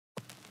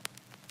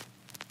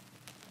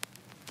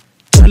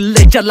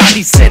खुल्ले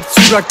जलाली set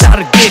Sura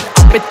target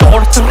अबे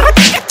तोड़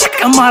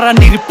हमारा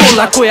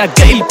निर्पोला कोया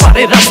गैल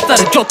पारे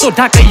रास्तर जो तो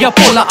ढाकैया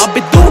पोला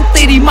अबे दूर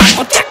तेरी माँ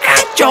को चक्का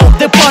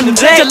चौदे बन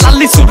रे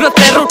जलाली Sura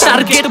तेरो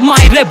टारगेट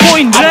मायरे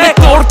बोइन रे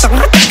तोड़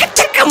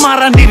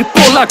हमारा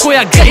निर्पोला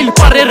कोया गैल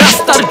पारे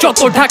रास्तर जो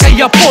तो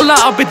ढाकैया पोला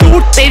अबे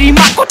दूर तेरी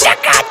माँ को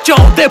चक्का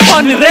चौदे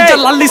बन रे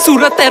जलाली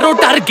Sura तेरो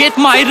टारगेट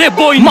मायरे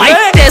बोइन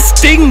माइक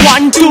टेस्टिंग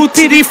 1 2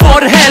 3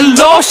 4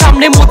 हेलो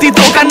सामने मोती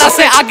दोकान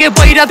আছে আগে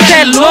বাইরা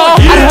তেলো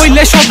আর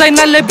হইলে সদাই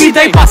নালে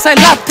বিদায় পাছায়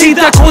লাথি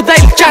দা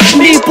খোদাই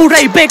চাটনি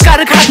পুরাই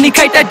বেকার খাটনি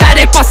খাইটা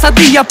ডাইরেক্ট পাছা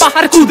দিয়া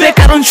পাহাড় কুদে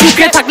কারণ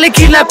সুখে থাকলে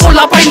খিলা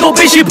পোলা পাইনো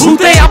বেশি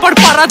ভূতে আবার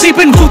পাড়া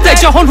দিবেন ভূতে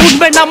যখন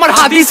শুনবেন আমার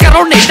হাদিস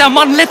কারণ এটা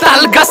মানলে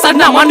তাল গাছ আর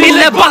না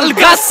মানলে বাল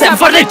গাছ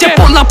এভারেজে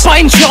পোলা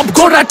পাইন সব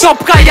ঘোড়া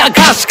টপকায়া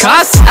ঘাস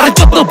ঘাস আর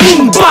যত বুম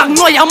বাং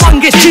নয়া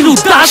মাঙ্গে চিরু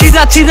দাস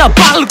চিরা চিরা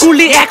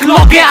বালগুলি এক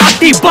লগে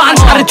আটি বান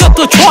আর যত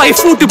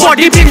 6 ফুট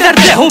বডি বিল্ডার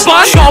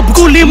দেহবান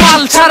সবগুলি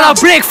মাল ছাড়া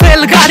ব্রেক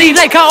ফেল গাড়ি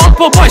রেখা অল্প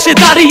বয়সে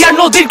দাঁড়িয়ে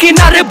নদীর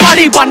কিনারে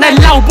বাড়ি বানায়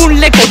লাউ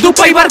বুনলে কদু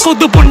পাইবার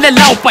কদু বুনলে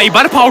লাউ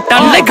পাইবার ফাও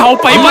টানলে ঘাও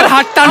পাইবার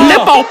হাত টানলে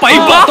পাও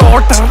পাইবা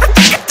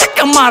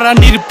हमारा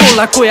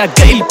निर्पोला कोया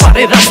गैल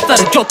पारे रास्तर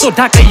जो तो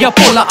ढाकैया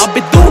पोला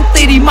अबे दूर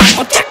तेरी माँ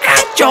को चक्का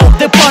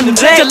चौदे बन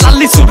रे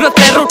जलाली Sura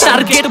तेरो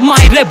टारगेट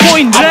मायरे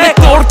बोइन रे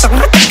तोड़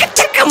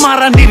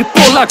हमारा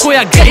निर्पोला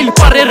कोया गैल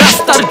पारे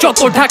रास्तर जो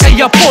तो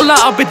ढाकैया पोला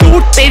अबे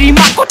दूर तेरी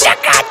माँ को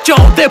चक्का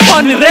चौदे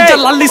बन रे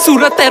जलाली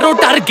Sura तेरो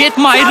टारगेट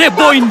मायरे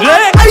बोइन रे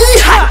अली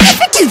हाय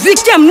की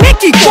विक्टिम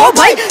नेकी को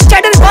भाई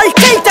चैडर बॉल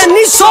चलता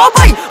नहीं सो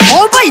भाई ओ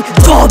भाई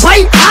दो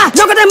भाई हां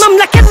नगदे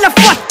मामला केला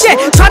फटे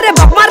छरे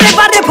बाप मारे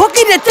बारे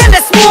भोकी रे तेले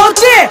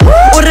स्मोते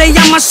ओरे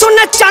यामा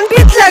सोना चांदी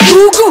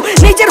लगुगु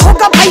नेजर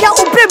होगा भैया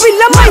ऊपर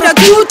बिल्ला मायरा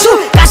गुतु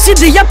काशी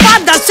दिया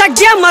पादा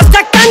सग्या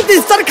मस्ता कांती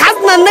सर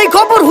खासना नहीं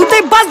खबर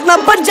हुते बाजना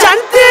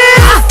बजानते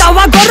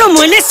तावा गरम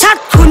होले साथ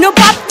खुनो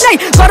बात नहीं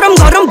गरम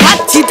गरम भात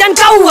छिटान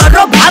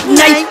काउरो भात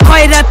नहीं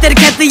खैरातेर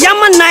खेते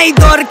यामा নাই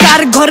দরকার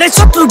ঘরে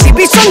শত্রু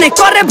ডিভিশনে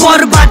করে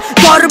বরবাদ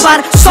দরবার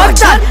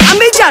সরদার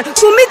আমি যার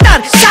তুমি তার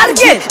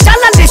টার্গেট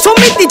জ্বালালি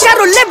সমিতি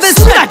চারো লেভেল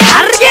Sura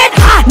টার্গেট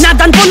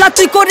নাদান বলা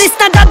তুই করিস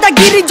না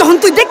দাদাগিরি যখন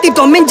তুই দেখতি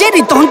টম এন্ড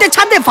জেরি তখন তে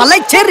ছাদে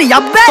ফালাই ছেড়ে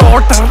আবে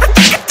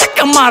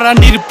हमारा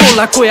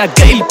निर्पोला कोया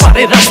गैल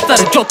पारे रास्तर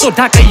जो तो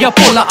ढाकैया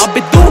पोला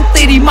अबे दूर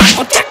तेरी माँ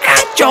को चक्का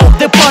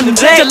चौदे बन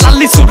रे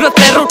जलाली Sura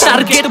तेरो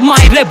टारगेट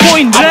मायरे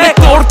बोइन रे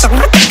तोड़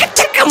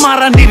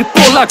हमारा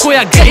निर्पोला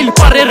कोया गैल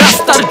पारे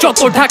रास्तर जो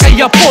तो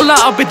ढाकैया पोला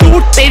अबे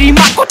दूर तेरी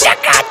माँ को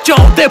चक्का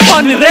चौदे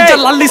बन रे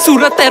जलाली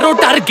Sura तेरो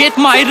टारगेट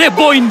मायरे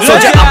बोइन रे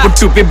सोजा आपु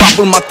टुपी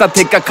बाबुर माथा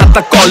থেকে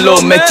খাতা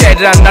কলমে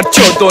চেরা না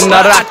ছোট না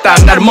রাটা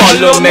না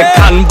মলমে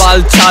খান বাল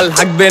ছাল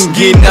হাকবেন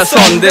গিনা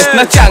সন্দেশ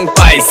না চাং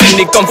পাই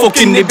সিনি কম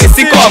ফকিনি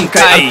বেশি কম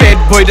খাই পেট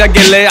ভইরা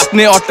গেলে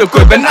আপনি অটো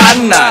করবেন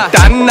আন্না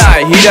টান্না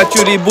হীরা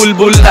চুরি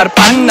বুলবুল আর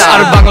পান্না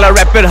আর বাংলা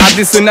র‍্যাপের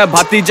হাদিস শুনে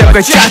ভাতিজা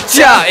কই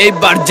চাচা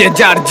এবার যে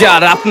যার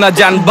যার আপনা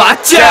জান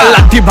বাচ্চা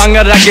লাঠি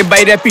ভাঙার আগে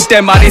বাইরে পিটে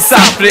মারি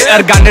সাপরে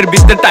আর গানের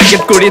ভিতরে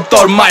টার্গেট করি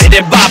তোর মাইরে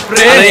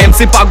বাপরে আর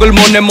এমসি পাগল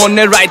মনে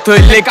মনে রাইট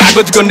হইলে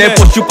কাগজ গনে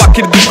পশু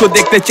পাখির দুঃখ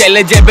দেখতে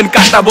চাইলে যাবেন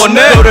কাটা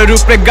বনে তোরের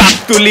উপরে গাছ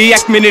তুলি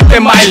 1 মিনিটে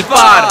মাইল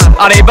পার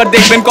আর এবার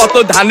দেখবেন কত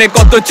ধানে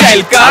কত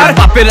চাইলকার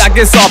বাপের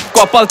আগে সব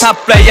কপাল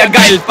থাপড়াইয়া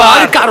গাইল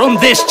পার কারণ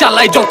দেশ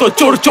চালায় যত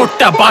চোর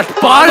চোরটা বাট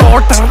পার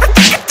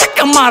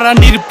हमारा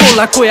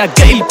निर्पोला कोया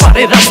गैल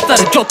पारे रास्तर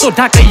जो तो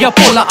ढाकैया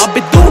पोला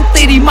अबे दूर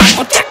तेरी माँ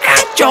को चक्का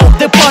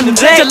चौदे बन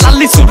रे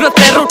जलाली Sura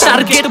तेरो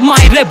टारगेट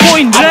मायरे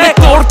बोइन रे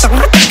तोड़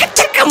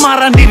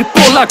हमारा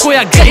निर्पोला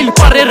कोया गैल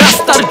पारे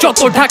रास्तर जो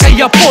तो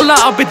ढाकैया पोला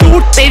अबे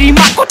दूर तेरी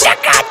माँ को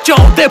चक्का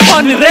चौदे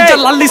बन रे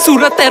जलाली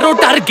Sura तेरो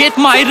टारगेट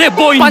मायरे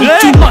बोइन रे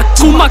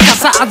कुमा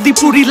कासा आदि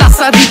पुरी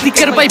लासा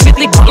रीतिकेर बाई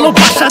बेतली ভালো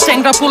ভাষা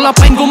চেংড়া পোলা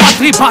পাইঙ্গো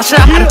মাতৃভাষা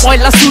আর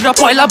পয়লা Sura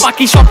পয়লা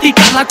বাকি সবটি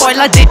কালা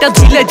কয়লা যেটা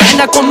ধুইলে যায়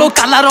না কোনো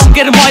কালা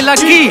রঙের ময়লা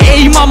কি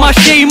এই মামা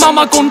সেই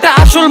মামা কোনটা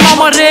আসল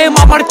মামা রে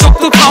মামার চোখ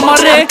তো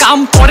খামারে কাম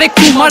করে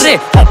কুমারে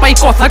পপাই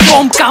কথা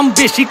কম কাম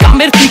বেশি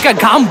কামের থেকে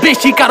ঘাম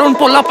বেশি কারণ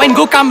পোলা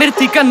পাইঙ্গো কামের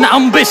থেকে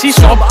নাম বেশি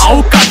সব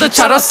আউকাদ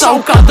ছাড়া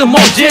সাউকাদ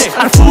মজে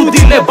আর ফু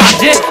দিলে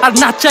বাজে আর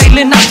না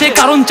চাইলে নাচে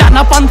কারণ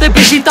জানা পান্তে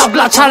বেশি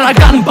তাবলা ছাড়া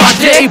গান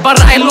বাজে এবার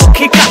আয়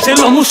লক্ষ্মী কাছে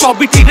লমু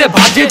সবই তীরে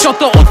ভাজে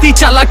যত অতি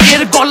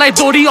চালাকের গলায়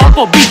দড়ি অল্প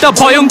বিটা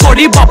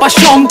ভয়ঙ্করী বাবা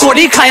সং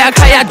করি খায়া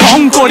খায়া ঢং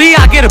করি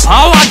আগের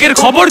ভাও আগের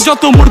খবর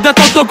যত মুর্দা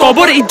তত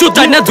কবর ইজ্জত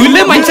যায় না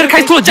ধুইলে মানুষের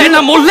খাইতো যায় না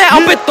মরলে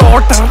আবে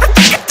তোটা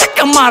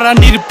हमारा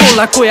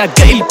निर्पोला कोया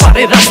गैल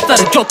पारे रास्तर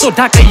जो तो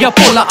ढाकैया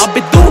पोला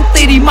अबे दूर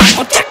तेरी माँ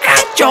को चक्का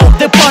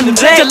चौदे बन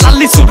रे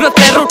जलाली Sura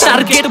तेरो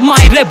टारगेट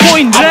मायरे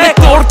बोइन रे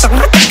तोड़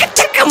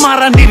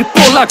हमारा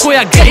निर्पोला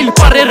कोया गैल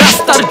पारे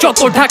रास्तर जो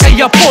तो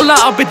ढाकैया पोला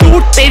अबे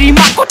दूर तेरी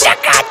माँ को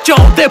चक्का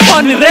चौदे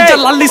बन रे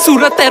जलाली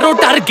Sura तेरो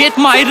टारगेट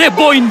मायरे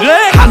बोइन रे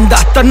হান্দা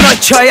তো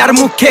নয় আর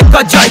মুখে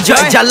জয়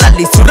জয়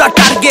জালালি Sura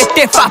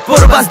টার্গেটে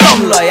ফাপর বাস দম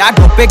লয়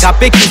আগপে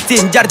গাপে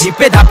কিসিনজার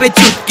ধিপে ধাপে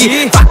চুটকি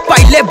পাক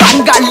পাইলে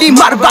বাঙালি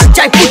মারবার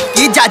চাই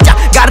ফুটকি যা যা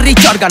গাড়ি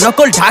চরগা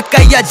নকল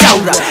ঢাকাইয়া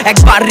যাওরা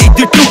একবার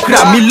দুই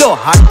টুকরা মিলো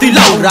হাতি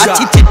লাউরা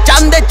চিঠি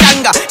চান্দে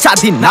চাঙ্গা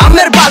স্বাধীন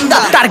নামের বান্দা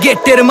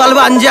টার্গেটের মাল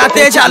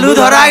বাঞ্জাতে চালু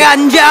ধরা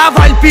গাঞ্জা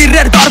ফাইল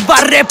পীরের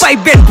দরবারে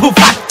পাইবেন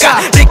ফুফাক্কা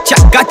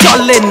রিকশাক্কা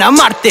চলে না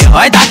মারতে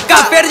হয় ধাক্কা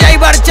ফের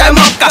যাইবার চাই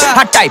মক্কা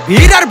হাটাই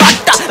ভিড় আর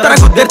ভাট্টা তোরা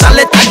গুদের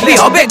তালে থাকবি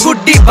হবে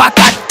গুড্ডি বা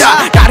কাট্টা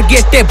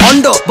টার্গেটে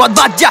ভন্ড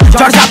বদবাজ্জা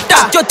ঝড়ঝাপটা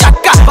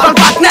চোচাক্কা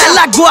পাকনা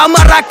লাগু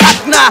আমারা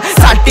খাকনা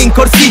সাল্টিং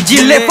করছি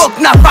জিলে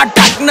পোকনা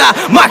ফাটাকনা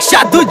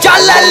মাকসাদু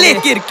জালালি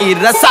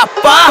কিরকিরা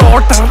সাপ্পা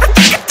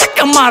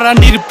মারা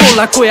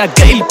নির্পোলা কোয়া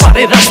গেল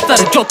পারে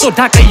রাস্তার যত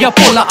ঢাকাইয়া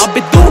পোলা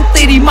আবে দূর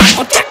তেরি মা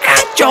ও চাকা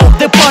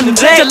চৌদে বন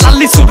রে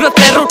জালালি সুরা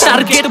তেরো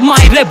টার্গেট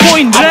মাইরে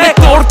বইন রে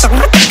তোর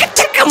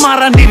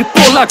মারা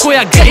নির্পোলা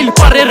কোয়া গেল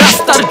পারে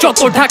রাস্তার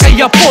যত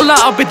ঢাকাইয়া পোলা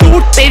আবে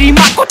দূর তেরি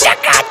মা ও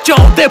চাকা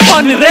চৌদে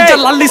বন রে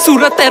জালালি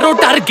সুরা তেরো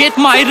টার্গেট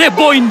মাইরে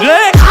বইন রে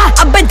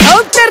আবে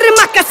ধর তেরে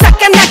মাকা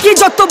সাকা নাকি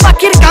যত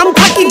বাকির কাম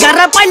ফাঁকি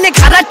গারা পাইলে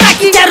খারা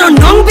টাকি তেরো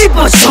নং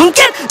বিপদ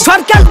সংকের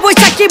সরকার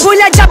বৈশাখী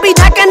বইলা যাবি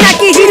ঢাকা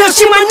নাকি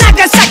হিরোশিমা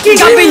নাগাসাকি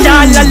গাবি লা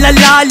লা লা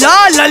লা লা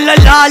লা লা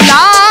লা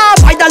লা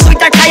ফায়দা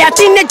লইটা খায়া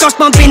তিনে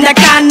চশমা পিন্দা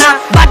কানা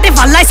বাটে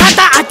ফালাই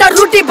সাদা আটা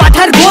রুটি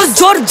বাটার গোস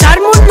জোর যার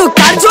মুল্লু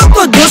তার যত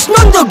দোষ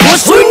নন্দ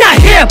ঘোষ হই না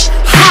হেপ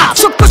হা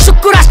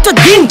শুক্র রাষ্ট্র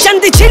দিন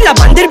চান্দি ছিল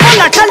বান্দির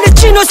বলা খালে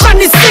চিনো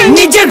সানি সিং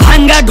নিজের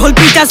ভাঙ্গা ঢোল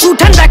পিটা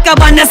সুঠান রাখা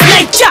বানা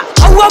স্নাইচা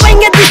আওয়া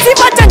ভাঙ্গা দিছি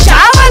বাজা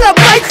যাওয়ালা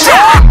বাইচা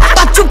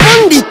বাচ্চু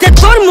পন্ডিতে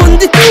তোর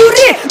মন্দি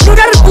তুরি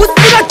নুরার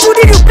বুদ্ধুরা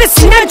চুরি রূপে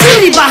সিনার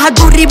চুরি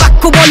বাহাদুরি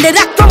বাক্য বলে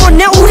রাখতো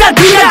মনে উড়া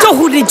ধুরা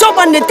জহুরি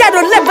জবানে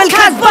তেরো লেভেল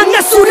খাস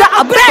বাংলা সুরা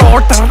আবে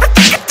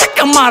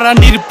মারা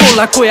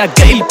নির্পোলা কোয়া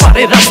গেল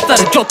পারে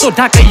রাস্তার যত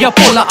ঢাকাইয়া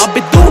পোলা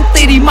আবে দূর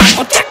তেরি মা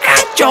ও চাকা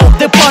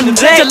চৌদে বন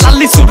রে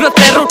জালালি সুরা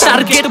তেরো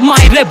টার্গেট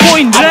মাইরে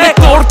বইন রে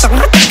তোর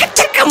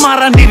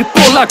মারা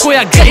নির্পোলা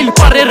কোয়া গেল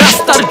পারে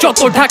রাস্তার যত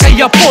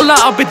ঢাকাইয়া পোলা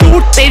আবে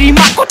দূর তেরি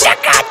মা ও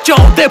চাকা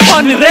চৌদে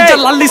বন রে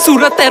জালালি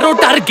সুরা তেরো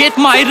টার্গেট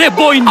মাইরে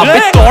বইন রে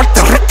তোর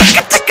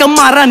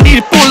মারা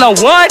নির্পোলা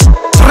what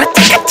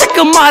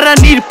মারা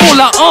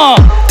নির্পোলা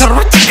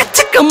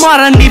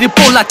মারা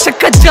নির্পোলা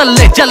চাকা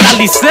জলে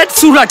জালালি সেট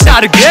সুরা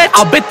টার্গেট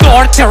আবে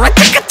তোর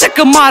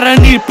মারা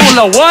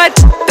নির্পোলা what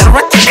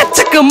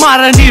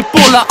মারা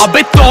নির্পোলা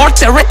আবে তোর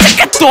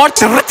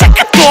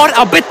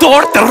আবে তোর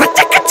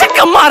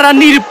মারা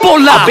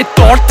নির্পোলা আবে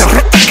তোর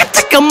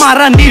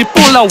মারা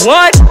নির্পোলা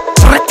what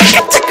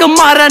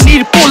মারা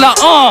নির্পোলা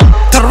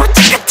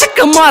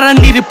মারা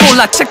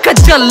নির্পোলা চাকা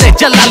জলে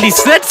জালালি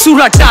সেট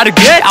সুরা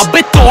টার্গেট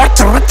আবে তোর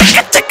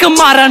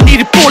মারা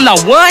নির্পোলা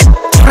what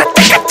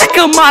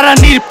মারা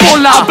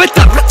নির্পোলা আবে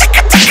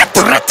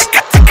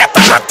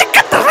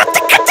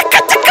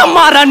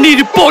মারা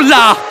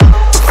নির্পোলা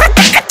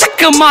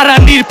মারা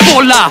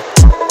নির্পোলা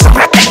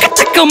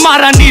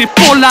মারা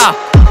নির্পোলা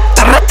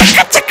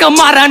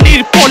মারা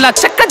নির্পোলা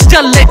চাকা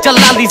জলে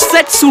জালালি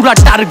সেট সুরা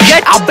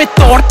টার্গেট আবে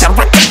তোর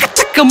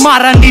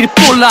মারা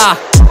নির্পোলা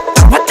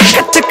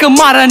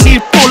মারা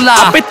নির্পোলা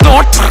আবে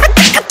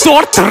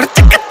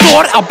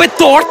তোর আবে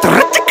তোর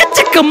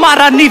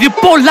মারা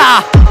নির্পোলা